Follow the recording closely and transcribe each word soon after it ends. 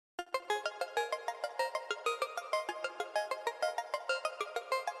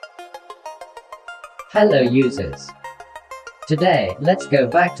Hello users. Today, let's go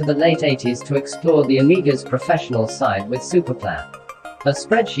back to the late 80s to explore the Amiga's professional side with Superplan, a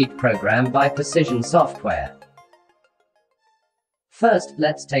spreadsheet program by Precision Software. First,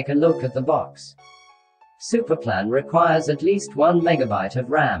 let's take a look at the box. Superplan requires at least 1 MB of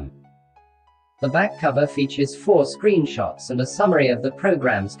RAM. The back cover features 4 screenshots and a summary of the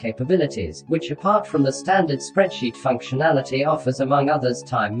program's capabilities, which apart from the standard spreadsheet functionality offers among others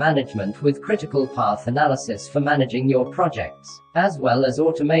time management with critical path analysis for managing your projects, as well as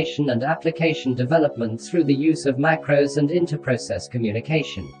automation and application development through the use of macros and inter-process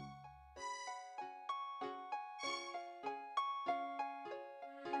communication.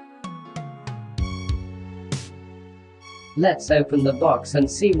 Let's open the box and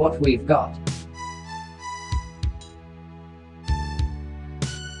see what we've got.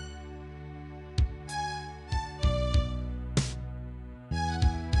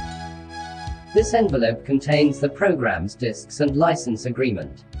 This envelope contains the program's disks and license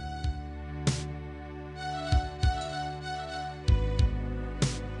agreement.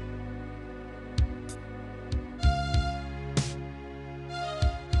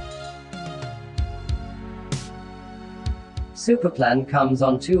 Superplan comes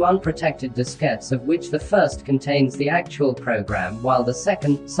on 2 unprotected diskettes, of which the first contains the actual program while the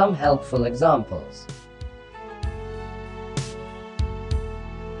second, some helpful examples.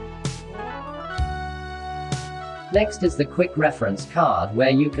 Next is the quick reference card, where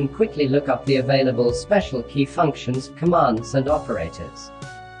you can quickly look up the available special key functions, commands and operators.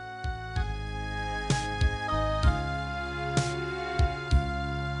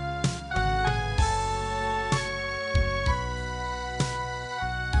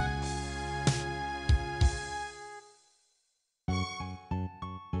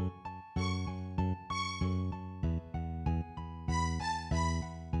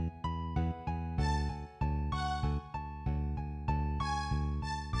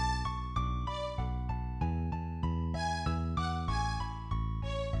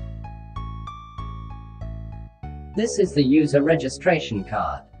 This is the user registration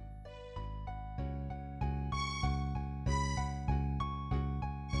card.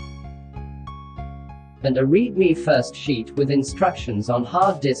 And a README first sheet with instructions on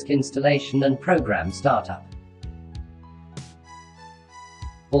hard disk installation and program startup.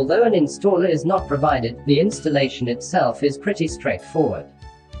 Although an installer is not provided, the installation itself is pretty straightforward.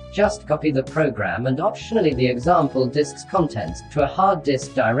 Just copy the program and optionally the example disk's contents to a hard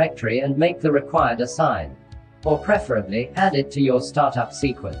disk directory and make the required assign. Or preferably, add it to your startup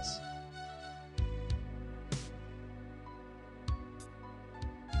sequence.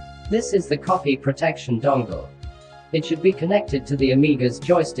 This is the copy protection dongle. It should be connected to the Amiga's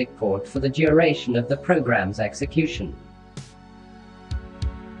joystick port for the duration of the program's execution.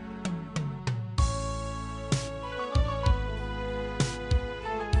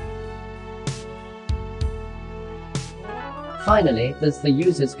 Finally, there's the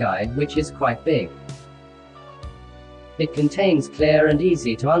user's guide, which is quite big. It contains clear and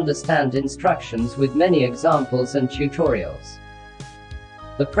easy to understand instructions with many examples and tutorials.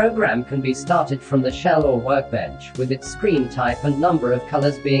 The program can be started from the shell or workbench, with its screen type and number of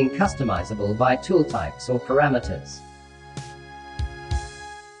colors being customizable by tool types or parameters.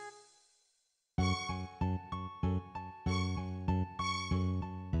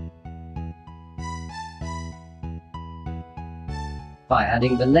 By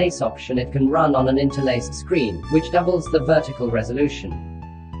adding the lace option, it can run on an interlaced screen, which doubles the vertical resolution.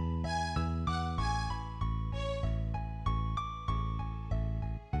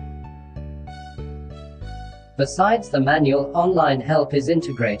 Besides, the manual, online help is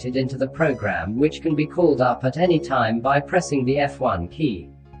integrated into the program, which can be called up at any time by pressing the F1 key.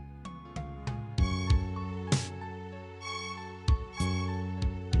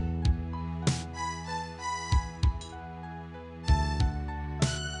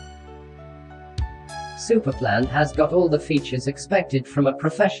 Superplan has got all the features expected from a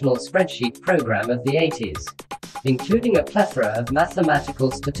professional spreadsheet program of the 80s, including a plethora of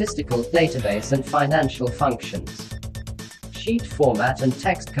mathematical, statistical, database and financial functions, sheet format and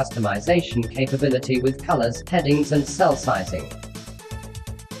text customization capability with colors, headings and cell sizing,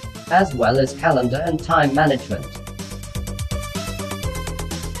 as well as calendar and time management.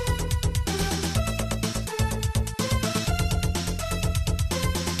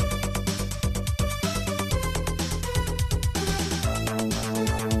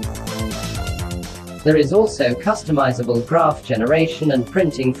 There is also customizable graph generation and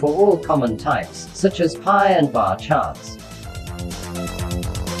printing for all common types, such as pie and bar charts.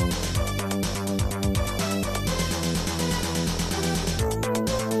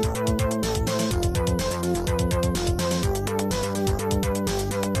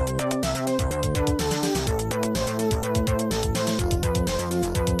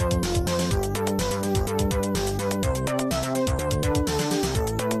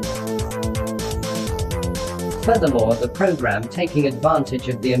 Furthermore, the program, taking advantage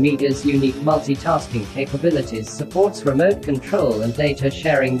of the Amiga's unique multitasking capabilities, supports remote control and data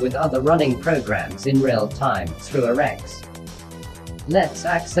sharing with other running programs in real time through ARexx. Let's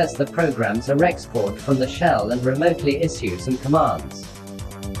access the program's ARexx port from the shell and remotely issue some commands.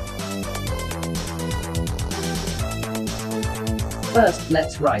 First,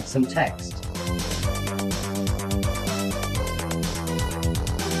 let's write some text.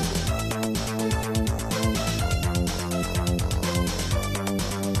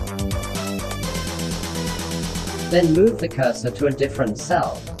 Then move the cursor to a different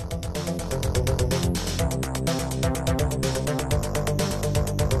cell.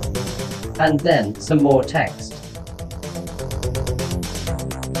 And then, some more text.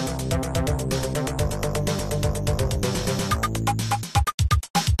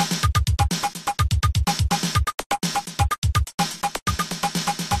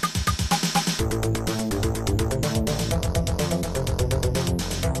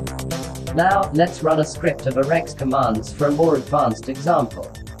 Now, let's run a script of ARexx commands for a more advanced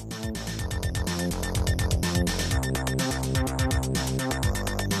example.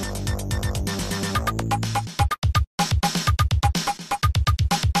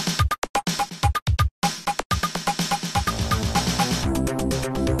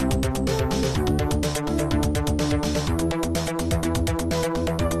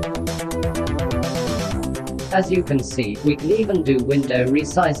 As you can see, we can even do window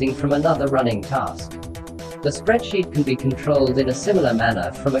resizing from another running task. The spreadsheet can be controlled in a similar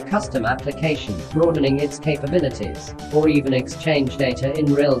manner from a custom application, broadening its capabilities, or even exchange data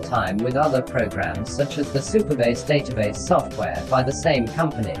in real time with other programs such as the Superbase database software by the same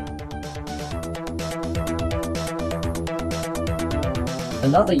company.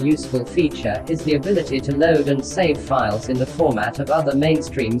 Another useful feature is the ability to load and save files in the format of other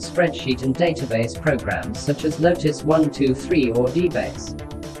mainstream spreadsheet and database programs such as Lotus 123 or dBase.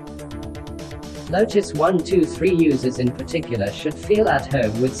 Lotus 123 users in particular should feel at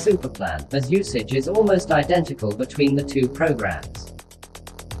home with Superplan, as usage is almost identical between the two programs.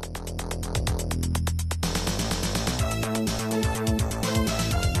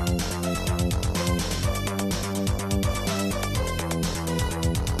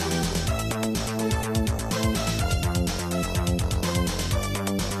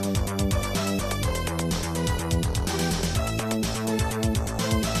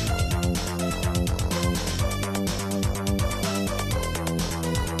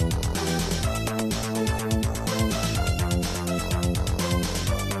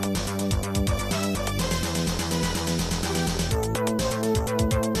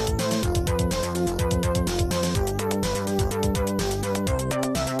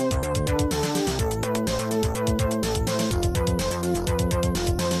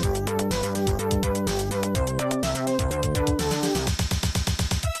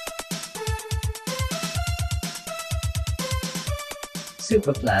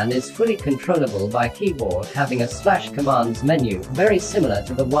 Superplan is fully controllable by keyboard, having a /commands menu, very similar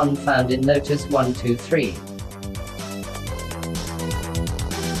to the one found in Lotus 123.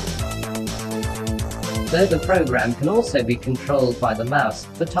 Though the program can also be controlled by the mouse,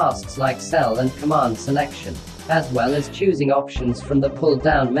 for tasks like cell and command selection, as well as choosing options from the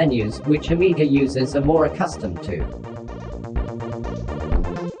pull-down menus, which Amiga users are more accustomed to.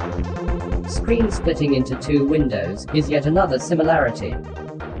 Screen splitting into two windows is yet another similarity.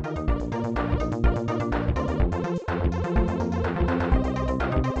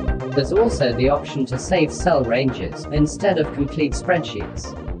 There's also the option to save cell ranges, instead of complete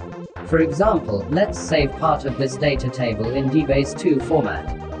spreadsheets. For example, let's save part of this data table in dBase 2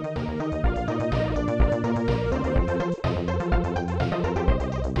 format.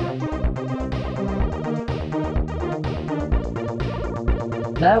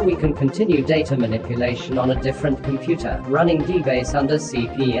 Now we can continue data manipulation on a different computer, running dBase under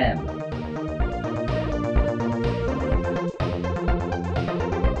CPM.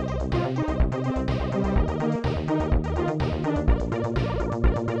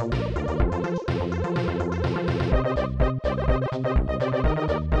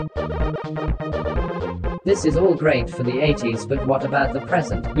 This is all great for the 80s, but what about the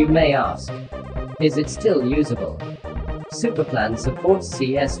present, you may ask? Is it still usable? Superplan supports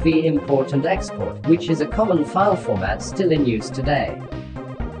CSV import and export, which is a common file format still in use today.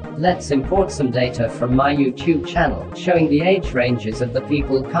 Let's import some data from my YouTube channel, showing the age ranges of the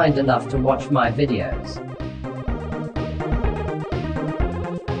people kind enough to watch my videos.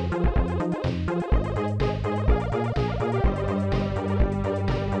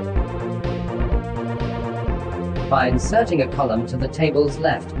 By inserting a column to the table's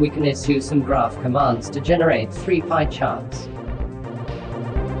left, we can issue some graph commands to generate 3 pie charts.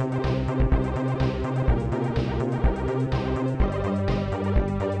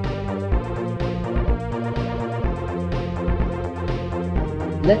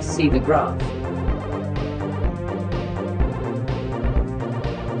 Let's see the graph.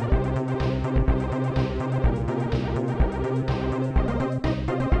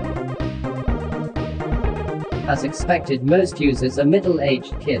 As expected, most users are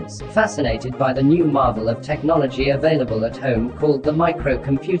middle-aged kids, fascinated by the new marvel of technology available at home called the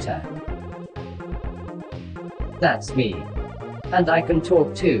microcomputer. That's me. And I can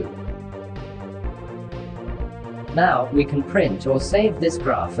talk too. Now, we can print or save this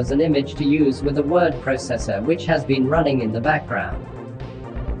graph as an image to use with a word processor which has been running in the background.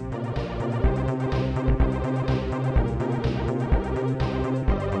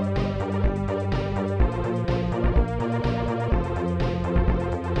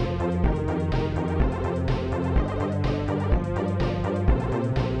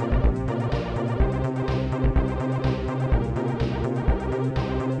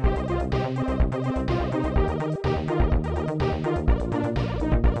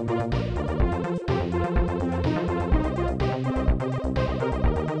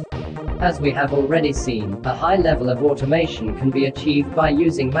 As we have already seen, a high level of automation can be achieved by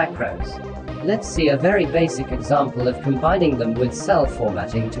using macros. Let's see a very basic example of combining them with cell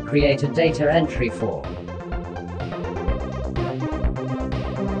formatting to create a data entry form.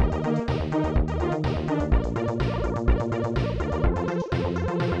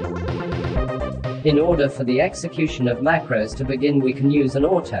 In order for the execution of macros to begin, we can use an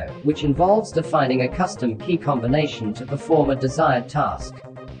auto, which involves defining a custom key combination to perform a desired task.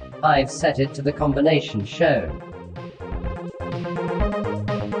 I've set it to the combination shown.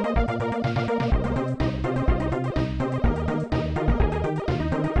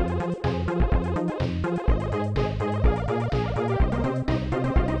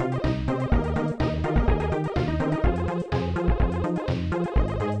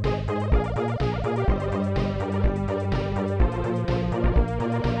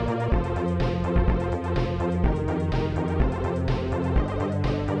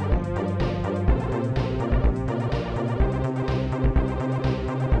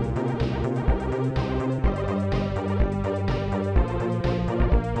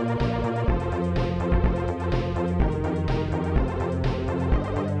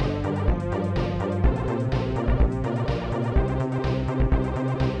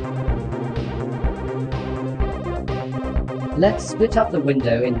 Let's split up the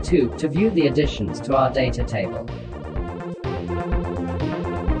window in two to view the additions to our data table.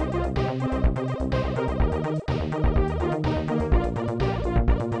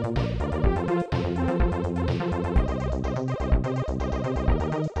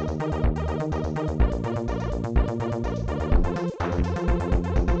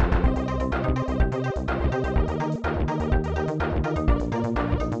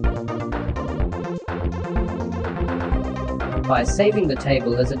 By saving the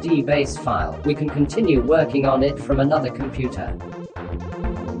table as a dBase file, we can continue working on it from another computer.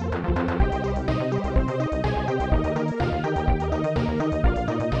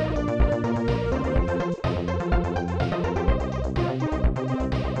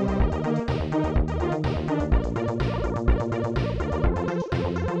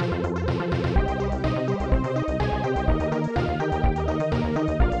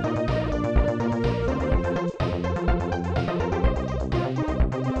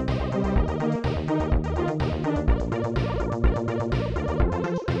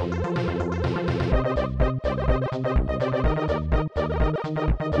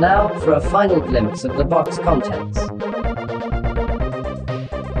 Now, for a final glimpse of the box contents.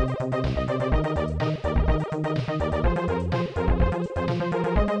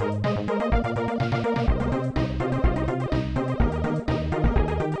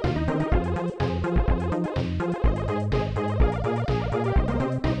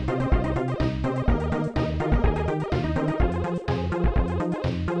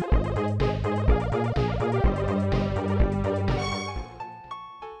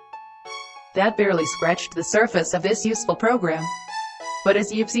 That barely scratched the surface of this useful program. But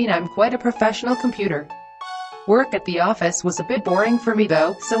as you've seen, I'm quite a professional computer. Work at the office was a bit boring for me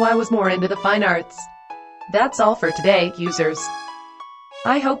though, so I was more into the fine arts. That's all for today, users.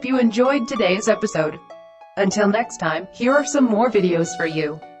 I hope you enjoyed today's episode. Until next time, here are some more videos for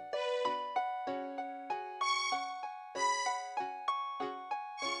you.